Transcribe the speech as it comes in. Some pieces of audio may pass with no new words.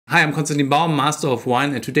Hi, I'm Konstantin Baum, Master of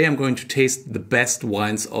Wine, and today I'm going to taste the best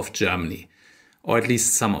wines of Germany. Or at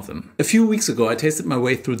least some of them. A few weeks ago I tasted my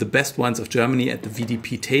way through the best wines of Germany at the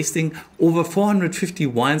VDP tasting. Over 450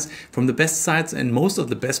 wines from the best sites and most of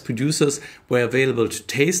the best producers were available to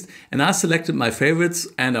taste, and I selected my favorites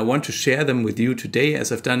and I want to share them with you today,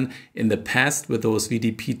 as I've done in the past with those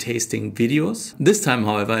VDP tasting videos. This time,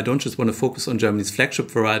 however, I don't just want to focus on Germany's flagship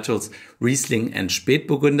varietals Riesling and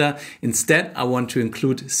Spätburgunder. Instead, I want to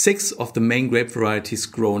include 6 of the main grape varieties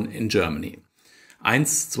grown in Germany. 1,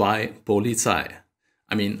 2, Polizei.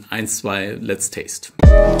 I mean, 1, 2, let's taste.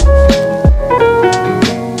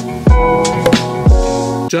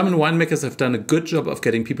 German winemakers have done a good job of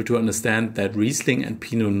getting people to understand that Riesling and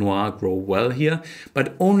Pinot Noir grow well here,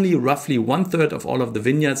 but only roughly 1/3 of all of the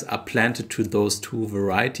vineyards are planted to those 2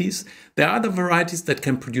 varieties. There are other varieties that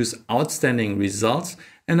can produce outstanding results,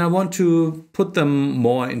 and I want to put them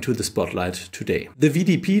more into the spotlight today. The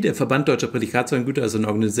VDP, der Verband Deutscher Prädikatsweingüter, is an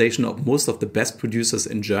organization of most of the best producers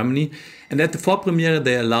in Germany, and at the Vorpremiere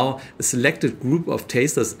they allow a selected group of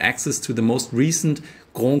tasters access to the most recent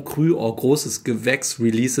Grand Cru or Großes Gewächs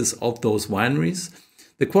releases of those wineries.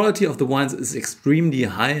 The quality of the wines is extremely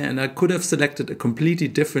high, and I could have selected a completely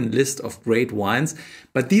different list of great wines,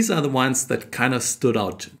 but these are the wines that kind of stood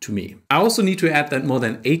out to me. I also need to add that more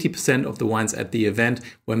than 80% of the wines at the event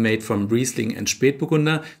were made from Riesling and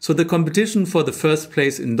Spätburgunder, so the competition for the first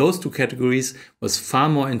place in those 2 categories was far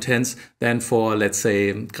more intense than for, let's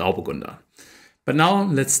say, Grauburgunder. But now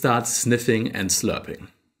let's start sniffing and slurping.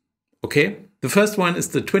 Okay? The first one is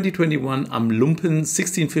the 2021 LUMPEN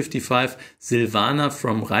 1655 Silvaner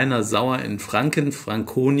from Rainer Sauer in Franken,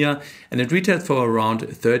 Franconia, and it retailed for around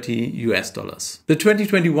 $30. The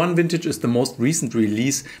 2021 vintage is the most recent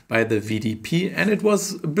release by the VDP, and it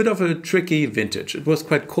was a bit of a tricky vintage. It was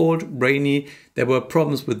quite cold, rainy, there were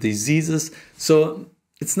problems with diseases, so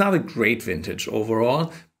it's not a great vintage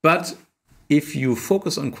overall, but if you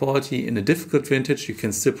focus on quality in a difficult vintage, you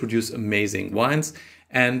can still produce amazing wines.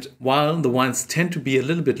 And while the wines tend to be a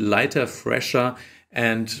little bit lighter, fresher,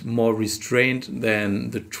 and more restrained than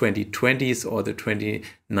the 2020s or the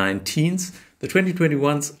 2019s, the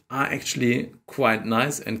 2021s are actually quite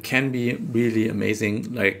nice and can be really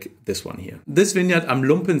amazing, like this one here. This vineyard,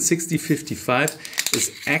 LUMPEN 6055,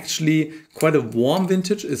 is actually quite a warm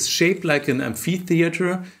vintage. It's shaped like an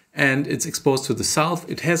amphitheater, and it's exposed to the south.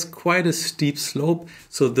 It has quite a steep slope,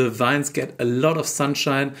 so the vines get a lot of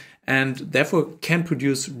sunshine and therefore can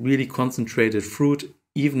produce really concentrated fruit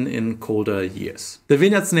even in colder years. The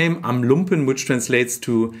vineyard's name, LUMPEN, which translates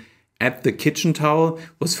to at the kitchen towel,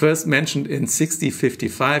 was first mentioned in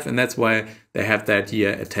 6055, and that's why they have that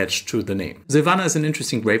year attached to the name. Silvaner is an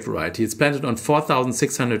interesting grape variety. It's planted on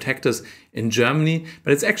 4,600 hectares in Germany,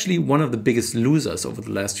 but it's actually one of the biggest losers over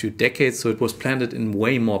the last few decades, so it was planted in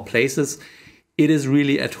way more places. It is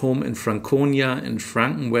really at home in Franconia and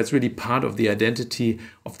Franken, where it's really part of the identity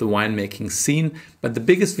of the winemaking scene. But the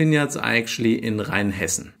biggest vineyards are actually in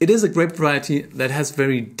Rheinhessen. It is a grape variety that has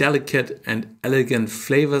very delicate and elegant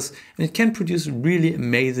flavors, and it can produce really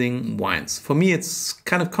amazing wines. For me, it's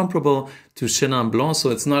kind of comparable to Chenin Blanc, so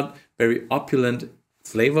it's not very opulent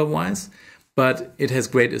flavor-wise, but it has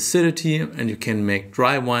great acidity, and you can make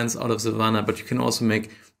dry wines out of Silvaner, but you can also make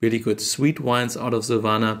really good sweet wines out of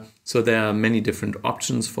Silvaner. So there are many different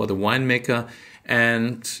options for the winemaker.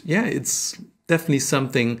 And yeah, it's definitely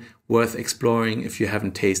something worth exploring if you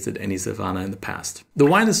haven't tasted any Silvaner in the past. The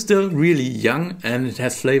wine is still really young and it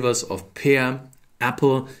has flavors of pear,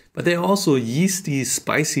 apple, but there are also yeasty,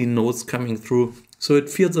 spicy notes coming through. So it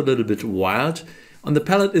feels a little bit wild. On the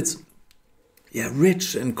palate, it's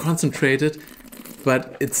rich and concentrated,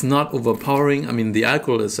 but it's not overpowering. I mean, the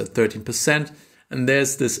alcohol is at 13%. And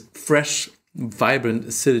there's this fresh, vibrant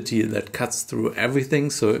acidity that cuts through everything.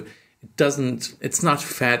 So it's not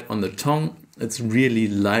fat on the tongue. It's really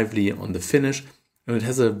lively on the finish. And it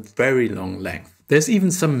has a very long length. There's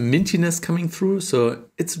even some mintiness coming through. So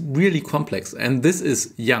it's really complex. And this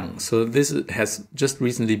is young. So this has just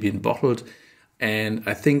recently been bottled. And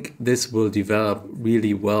I think this will develop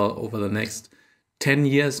really well over the next 10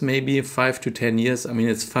 years, maybe 5 to 10 years. I mean,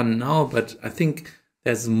 it's fun now, but I think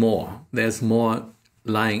there's more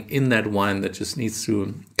lying in that wine that just needs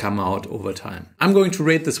to come out over time. I'm going to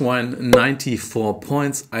rate this wine 94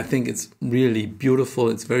 points. I think it's really beautiful.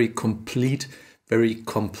 It's very complete, very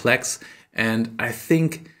complex. And I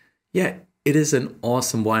think, it is an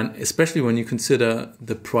awesome wine, especially when you consider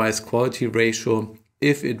the price quality ratio.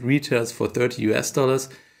 If it retails for $30,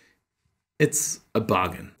 it's a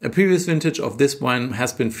bargain. A previous vintage of this wine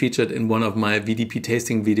has been featured in one of my VDP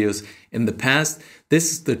tasting videos in the past.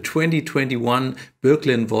 This is the 2021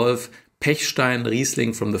 Bürklin-Wolf PECHSTEIN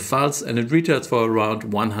Riesling from the Pfalz, and it retails for around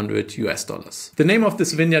 $100. The name of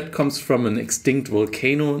this vineyard comes from an extinct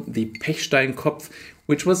volcano, the Pechsteinkopf,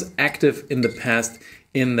 which was active in the past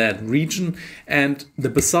in that region, and the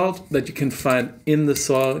basalt that you can find in the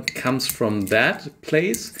soil comes from that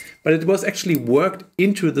place, but it was actually worked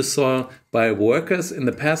into the soil by workers in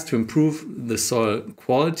the past to improve the soil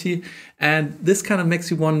quality. And this kind of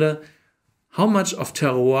makes you wonder, how much of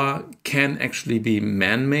terroir can actually be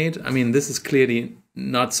man-made? I mean, this is clearly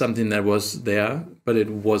not something that was there, but it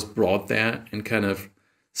was brought there and kind of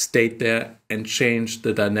stayed there and changed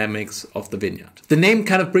the dynamics of the vineyard. The name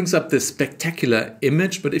kind of brings up this spectacular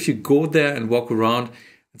image, but if you go there and walk around,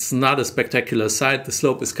 it's not a spectacular sight. The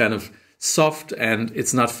slope is kind of soft and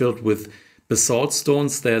it's not filled with basalt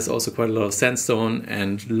stones. There's also quite a lot of sandstone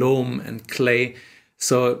and loam and clay.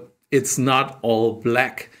 So it's not all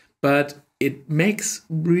black, but it makes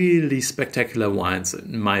really spectacular wines,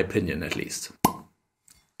 in my opinion at least.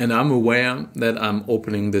 And I'm aware that I'm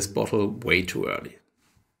opening this bottle way too early.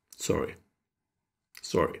 Sorry.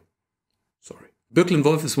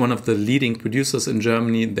 Bürklin-Wolf is one of the leading producers in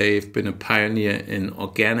Germany. They've been a pioneer in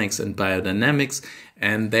organics and biodynamics,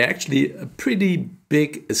 and they're actually a pretty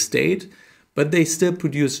big estate, but they still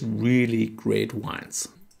produce really great wines.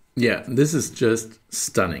 Yeah, this is just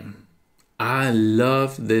stunning. I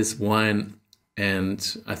love this wine, and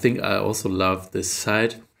I think I also love this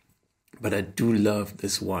site, but I do love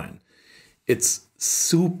this wine. It's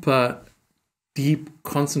super deep,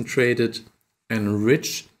 concentrated and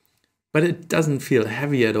rich, but it doesn't feel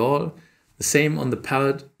heavy at all. The same on the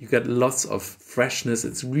palate, you get lots of freshness.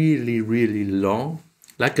 It's really, really long,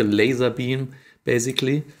 like a laser beam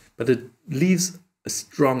basically, but it leaves a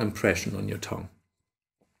strong impression on your tongue,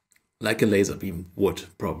 like a laser beam would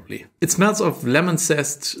probably. It smells of lemon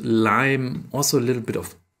zest, lime, also a little bit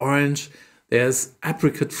of orange. There's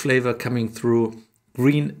apricot flavor coming through,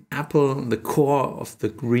 green apple, the core of the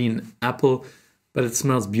green apple, but it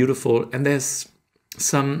smells beautiful. And there's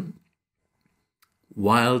some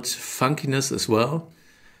wild funkiness as well.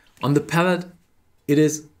 On the palate, it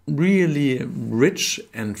is really rich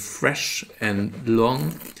and fresh and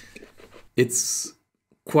long. It's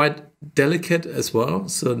quite delicate as well,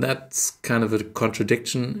 so that's kind of a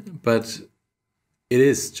contradiction, but it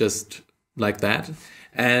is just like that.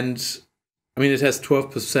 And I mean, it has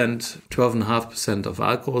 12%, 12.5% of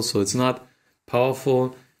alcohol, so it's not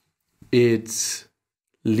powerful. It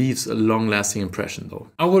leaves a long-lasting impression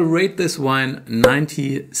though. I will rate this wine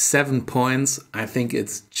 97 points. I think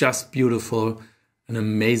it's just beautiful, an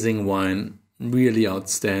amazing wine, really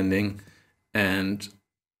outstanding, and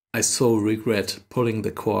I so regret pulling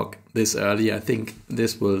the cork this early. I think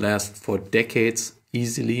this will last for decades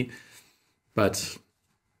easily, but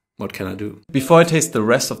what can I do? Before I taste the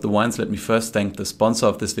rest of the wines, let me first thank the sponsor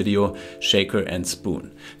of this video, Shaker &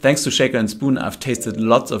 Spoon. Thanks to Shaker & Spoon, I've tasted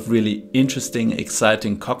lots of really interesting,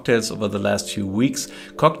 exciting cocktails over the last few weeks.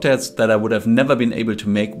 Cocktails that I would have never been able to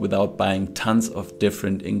make without buying tons of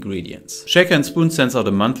different ingredients. Shaker & Spoon sends out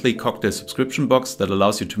a monthly cocktail subscription box that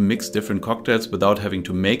allows you to mix different cocktails without having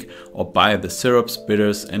to make or buy the syrups,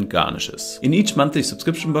 bitters and garnishes. In each monthly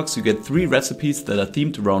subscription box, you get 3 recipes that are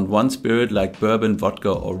themed around one spirit like bourbon,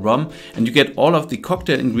 vodka or rum, and you get all of the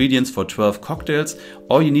cocktail ingredients for 12 cocktails.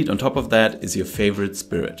 All you need on top of that is your favorite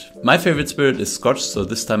spirit. My favorite spirit is Scotch, so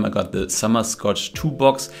this time I got the Summer Scotch 2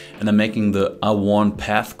 box, and I'm making the Worn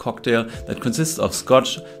Path cocktail that consists of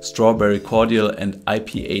Scotch, strawberry cordial and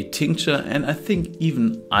IPA tincture, and I think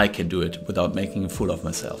even I can do it without making a fool of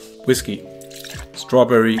myself. Whiskey,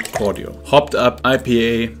 strawberry cordial, hopped up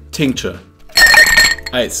IPA tincture,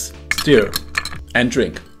 ice, stir and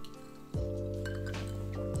drink.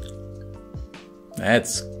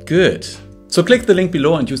 That's good. So click the link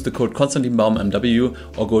below and use the code KonstantinBaumMW,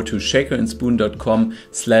 or go to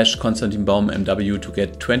shakerandspoon.com/KonstantinBaumMW to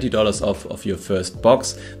get $20 off of your first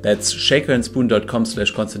box. That's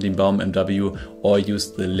shakerandspoon.com/KonstantinBaumMW, or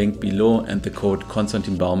use the link below and the code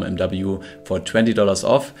KonstantinBaumMW for $20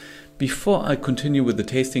 off. Before I continue with the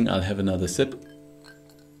tasting, I'll have another sip.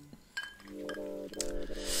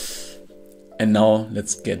 And now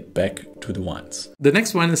let's get back to the wines. The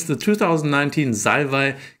next wine is the 2019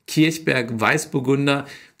 Salwey KIRCHBERG Weißburgunder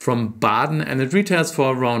from Baden, and it retails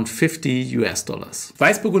for around $50.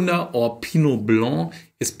 Weißburgunder, or Pinot Blanc,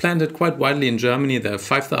 is planted quite widely in Germany. There are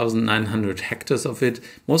 5,900 hectares of it,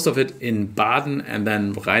 most of it in Baden and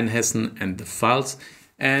then Rheinhessen and the Pfalz.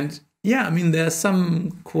 And yeah, I mean, there are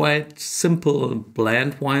some quite simple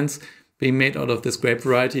bland wines being made out of this grape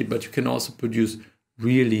variety, but you can also produce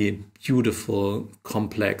really beautiful,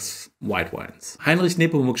 complex white wines. Heinrich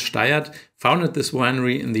Nepomuk Steyert founded this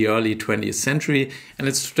winery in the early 20th century, and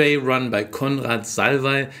it's today run by Konrad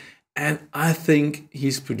Salwey. And I think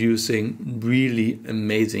he's producing really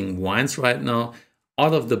amazing wines right now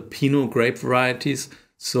out of the Pinot grape varieties.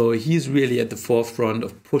 So he's really at the forefront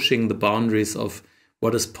of pushing the boundaries of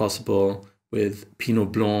what is possible with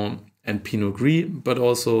Pinot Blanc and Pinot Gris, but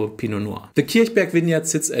also Pinot Noir. The KIRCHBERG vineyard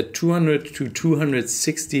sits at 200 to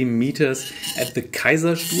 260 meters at the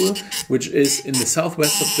Kaiserstuhl, which is in the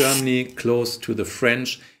southwest of Germany, close to the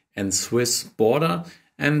French and Swiss border.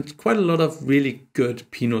 And quite a lot of really good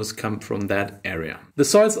Pinots come from that area. The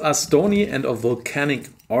soils are stony and of volcanic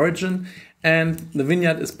origin, and the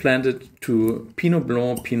vineyard is planted to Pinot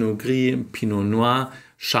Blanc, Pinot Gris, Pinot Noir,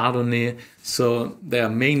 Chardonnay, so there are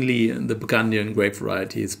mainly the Burgundian grape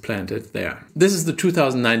varieties planted there. This is the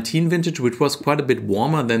 2019 vintage, which was quite a bit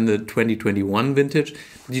warmer than the 2021 vintage.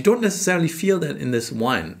 But you don't necessarily feel that in this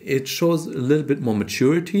wine. It shows a little bit more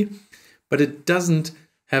maturity, but it doesn't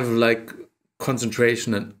have like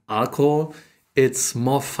concentration and alcohol. It's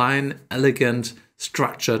more fine, elegant,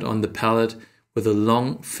 structured on the palate with a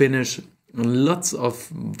long finish and lots of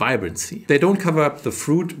vibrancy. They don't cover up the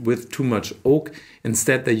fruit with too much oak.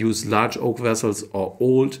 Instead, they use large oak vessels or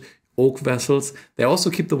old oak vessels. They also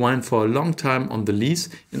keep the wine for a long time on the lees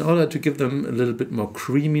in order to give them a little bit more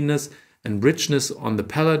creaminess and richness on the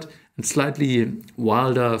palate and slightly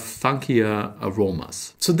wilder, funkier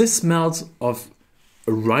aromas. So this smells of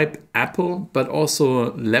a ripe apple, but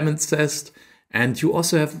also lemon zest, and you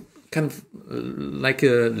also have kind of like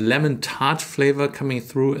a lemon tart flavor coming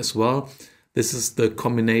through as well. This is the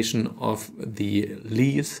combination of the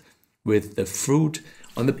leaves with the fruit.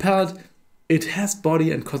 On the palate, it has body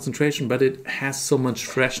and concentration, but it has so much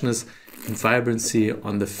freshness and vibrancy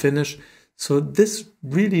on the finish. So this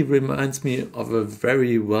really reminds me of a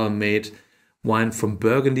very well-made wine from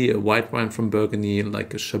Burgundy, a white wine from Burgundy,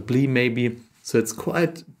 like a Chablis maybe. So it's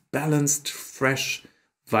quite balanced, fresh,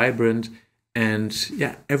 vibrant, and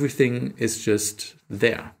yeah, everything is just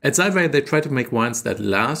there. At Salwey, they try to make wines that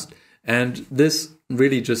last, and this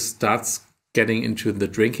really just starts getting into the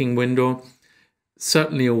drinking window.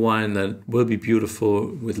 Certainly a wine that will be beautiful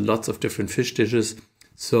with lots of different fish dishes.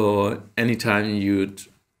 So anytime you'd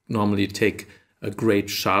normally take a great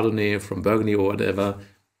Chardonnay from Burgundy or whatever,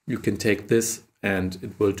 you can take this and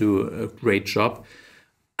it will do a great job.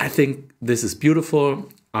 I think this is beautiful.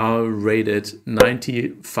 I'll rate it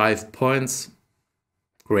 95 points.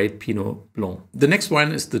 Great Pinot Blanc. The next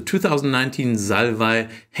wine is the 2019 Salwey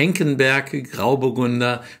HENKENBERG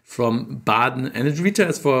Grauburgunder from Baden, and it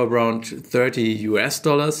retails for around $30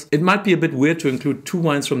 US. It might be a bit weird to include two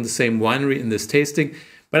wines from the same winery in this tasting,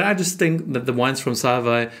 but I just think that the wines from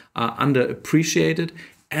Salwey are underappreciated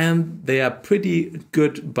and they are pretty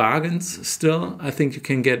good bargains still. I think you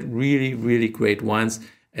can get really, really great wines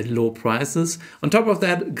at low prices. On top of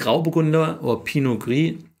that, Grauburgunder or Pinot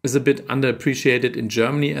Gris is a bit underappreciated in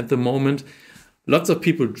Germany at the moment. Lots of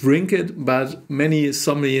people drink it, but many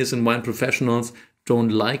sommeliers and wine professionals don't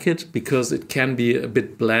like it because it can be a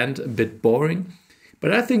bit bland, a bit boring.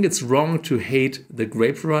 But I think it's wrong to hate the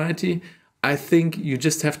grape variety. I think you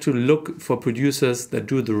just have to look for producers that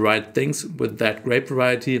do the right things with that grape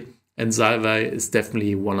variety, and Salwey is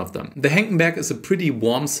definitely one of them. The HENKENBERG is a pretty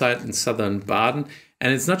warm site in southern Baden,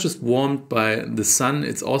 and it's not just warmed by the sun,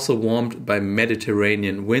 it's also warmed by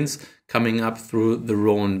Mediterranean winds coming up through the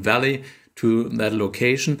Rhone Valley to that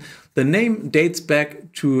location. The name dates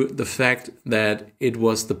back to the fact that it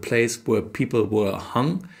was the place where people were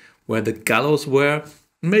hung, where the gallows were.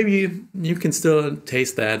 Maybe you can still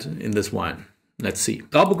taste that in this wine. Let's see.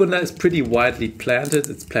 Grauburgunder is pretty widely planted.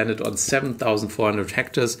 It's planted on 7,400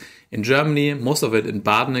 hectares in Germany, most of it in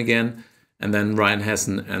Baden again, and then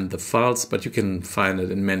Rheinhessen and the Pfalz, but you can find it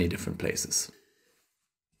in many different places.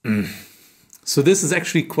 So this is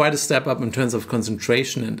actually quite a step up in terms of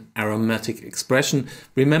concentration and aromatic expression.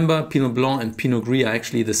 Remember, Pinot Blanc and Pinot Gris are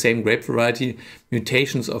actually the same grape variety,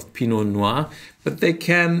 mutations of Pinot Noir, but they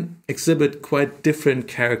can exhibit quite different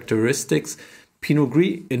characteristics. Pinot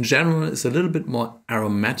Gris in general is a little bit more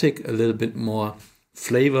aromatic, a little bit more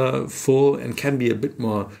flavorful, and can be a bit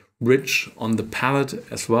more rich on the palate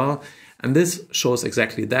as well. And this shows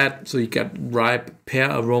exactly that. So you get ripe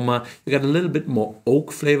pear aroma. You get a little bit more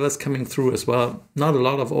oak flavors coming through as well. Not a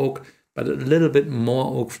lot of oak, but a little bit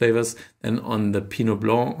more oak flavors than on the Pinot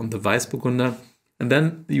Blanc, on the Weißburgunder. And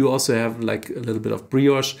then you also have like a little bit of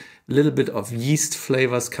brioche, a little bit of yeast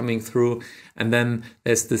flavors coming through. And then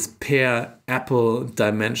there's this pear apple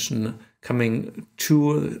dimension coming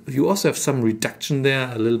too. You also have some reduction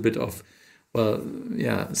there, a little bit of well,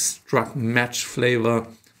 yeah, struck match flavor.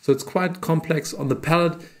 So it's quite complex. On the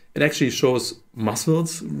palate, it actually shows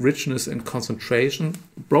muscles, richness and concentration,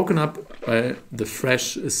 broken up by the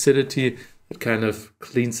fresh acidity that kind of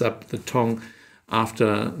cleans up the tongue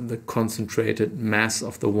after the concentrated mass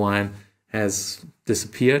of the wine has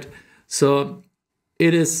disappeared. So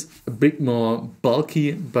it is a bit more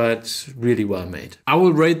bulky, but really well made. I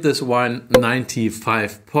will rate this wine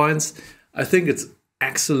 95 points. I think it's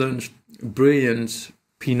excellent, brilliant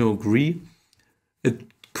Pinot Gris. It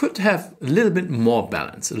could have a little bit more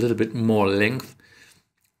balance, a little bit more length.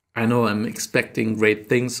 I know I'm expecting great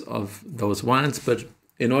things of those wines, but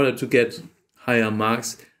in order to get higher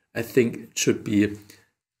marks, I think it should be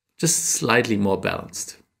just slightly more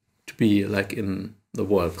balanced to be like in the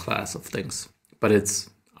world class of things. But it's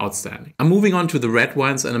outstanding. I'm moving on to the red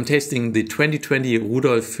wines and I'm tasting the 2020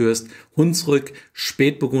 Rudolf Fürst HUNDSRÜCK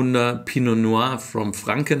Spätburgunder Pinot Noir from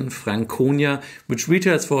Franken, Franconia, which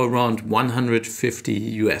retails for around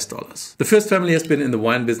 $150. The Fürst family has been in the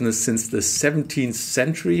wine business since the 17th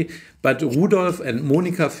century, but Rudolf and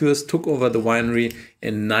Monika Fürst took over the winery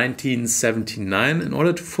in 1979 in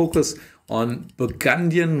order to focus on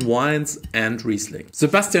Burgundian wines and Riesling.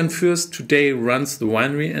 Sebastian Fürst today runs the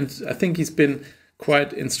winery, and I think he's been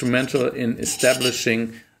quite instrumental in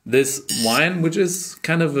establishing this wine, which is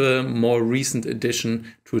kind of a more recent addition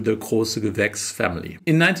to the Große Gewächs family.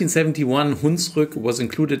 In 1971, HUNDSRÜCK was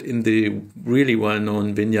included in the really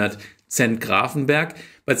well-known vineyard Grafenberg,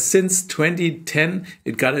 but since 2010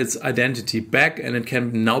 it got its identity back and it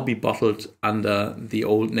can now be bottled under the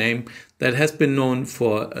old name that has been known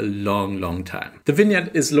for a long time. The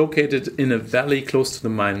vineyard is located in a valley close to the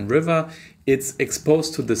Main River. It's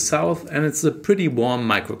exposed to the south and it's a pretty warm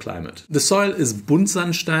microclimate. The soil is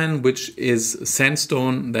Buntsandstein, which is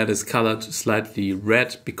sandstone that is colored slightly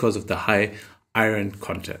red because of the high iron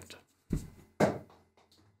content.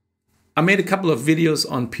 I made a couple of videos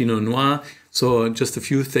on Pinot Noir, so just a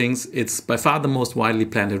few things. It's by far the most widely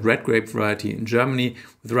planted red grape variety in Germany,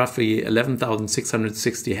 with roughly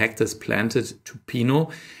 11,660 hectares planted to Pinot.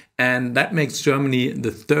 And that makes Germany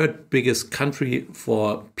the third biggest country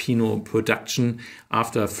for Pinot production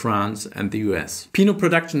after France and the US. Pinot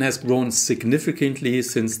production has grown significantly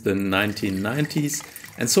since the 1990s,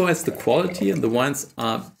 and so has the quality, and the wines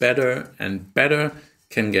are better and better.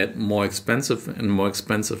 Can get more expensive and more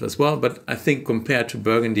expensive as well, but I think compared to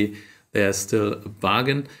Burgundy, they are still a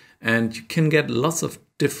bargain, and you can get lots of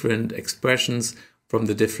different expressions from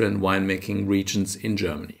the different winemaking regions in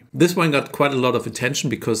Germany. This wine got quite a lot of attention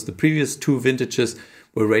because the previous two vintages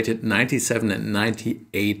were rated 97 and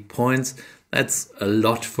 98 points. That's a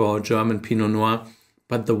lot for German Pinot Noir,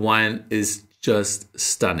 but the wine is just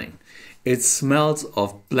stunning. It smells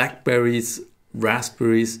of blackberries,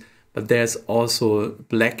 raspberries, but there's also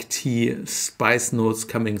black tea, spice notes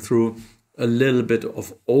coming through, a little bit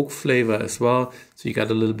of oak flavor as well. So you got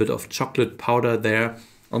a little bit of chocolate powder there.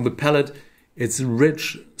 On the palate, it's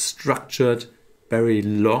rich, structured, very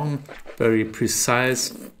long, very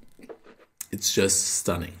precise. It's just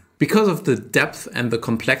stunning. Because of the depth and the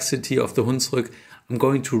complexity of the HUNDSRÜCK, I'm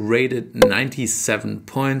going to rate it 97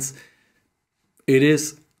 points. It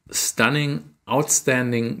is stunning,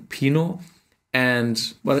 outstanding Pinot,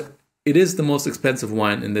 and well, it is the most expensive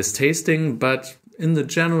wine in this tasting, but in the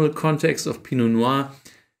general context of Pinot Noir,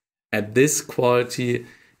 at this quality,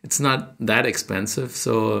 it's not that expensive.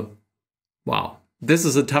 So, wow. This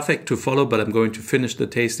is a tough act to follow, but I'm going to finish the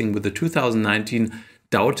tasting with the 2019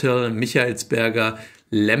 Dautel MICHAELSBERG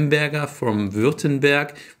Lemberger from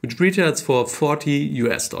Württemberg, which retails for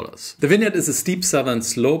 $40. The vineyard is a steep southern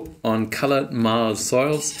slope on colored marl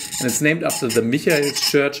soils, and it's named after the Michaels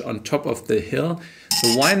Church on top of the hill.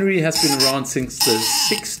 The winery has been around since the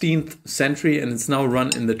 16th century, and it's now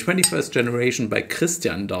run in the 21st generation by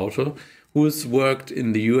Christian Dautel, who's worked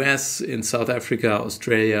in the US, in South Africa,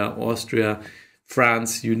 Australia, Austria,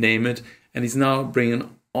 France, you name it. And he's now bringing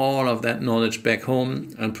all of that knowledge back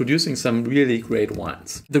home and producing some really great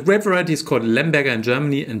wines. The grape variety is called Lemberger in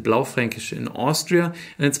Germany and Blaufränkisch in Austria,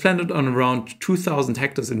 and it's planted on around 2,000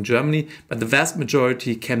 hectares in Germany, but the vast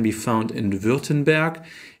majority can be found in Württemberg.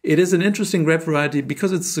 It is an interesting grape variety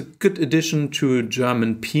because it's a good addition to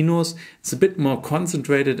German Pinots. It's a bit more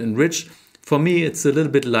concentrated and rich. For me, it's a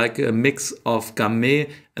little bit like a mix of Gamay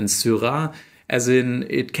and Syrah, as in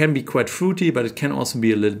it can be quite fruity, but it can also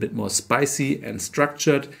be a little bit more spicy and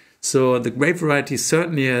structured. So the grape variety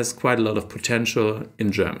certainly has quite a lot of potential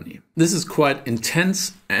in Germany. This is quite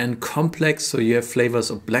intense and complex, so you have flavors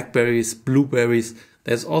of blackberries, blueberries.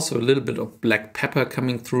 There's also a little bit of black pepper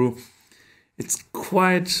coming through. It's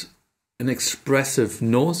quite an expressive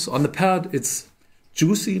nose. On the palate, it's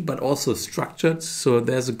juicy but also structured, so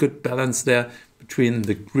there's a good balance there between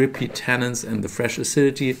the grippy tannins and the fresh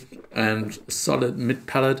acidity and solid mid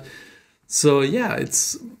palate. So yeah,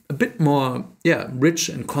 it's a bit more rich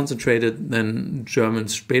and concentrated than German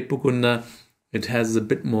Spätburgunder. It has a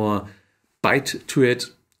bit more bite to it,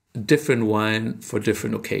 a different wine for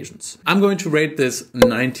different occasions. I'm going to rate this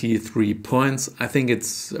 93 points. I think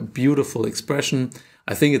it's a beautiful expression.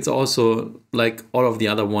 I think it's also, like all of the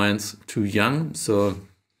other wines, too young. So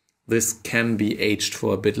this can be aged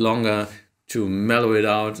for a bit longer to mellow it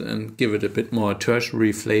out and give it a bit more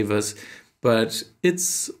tertiary flavors. But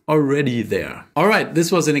it's already there. All right,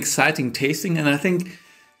 this was an exciting tasting, and I think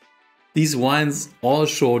these wines all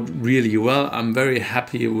showed really well. I'm very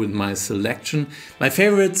happy with my selection. My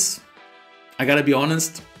favorites, I gotta be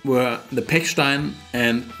honest, were the PECHSTEIN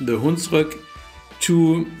and the HUNDSRÜCK,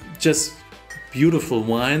 two just beautiful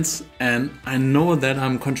wines. And I know that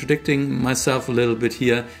I'm contradicting myself a little bit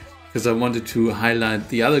here because I wanted to highlight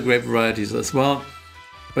the other grape varieties as well.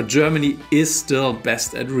 But Germany is still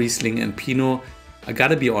best at Riesling and Pinot, I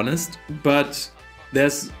gotta be honest, but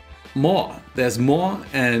there's more. There's more,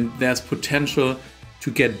 and there's potential to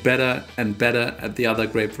get better and better at the other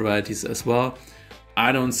grape varieties as well.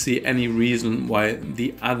 I don't see any reason why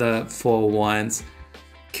the other 4 wines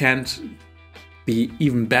can't be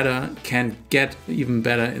even better, can't get even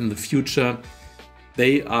better in the future.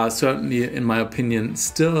 They are certainly, in my opinion,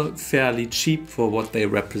 still fairly cheap for what they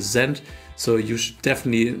represent. So you should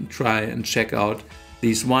definitely try and check out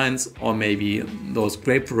these wines, or maybe those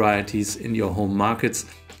grape varieties in your home markets,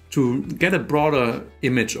 to get a broader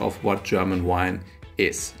image of what German wine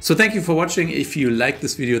is. So thank you for watching. If you like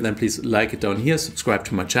this video, then please like it down here. Subscribe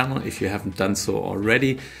to my channel if you haven't done so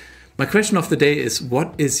already. My question of the day is,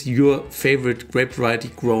 what is your favorite grape variety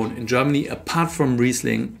grown in Germany apart from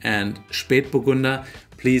Riesling and Spätburgunder?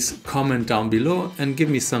 Please comment down below and give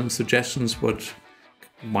me some suggestions what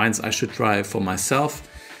wines I should try for myself.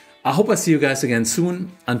 I hope I see you guys again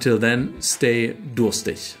soon. Until then, stay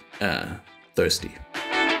durstig, thirsty.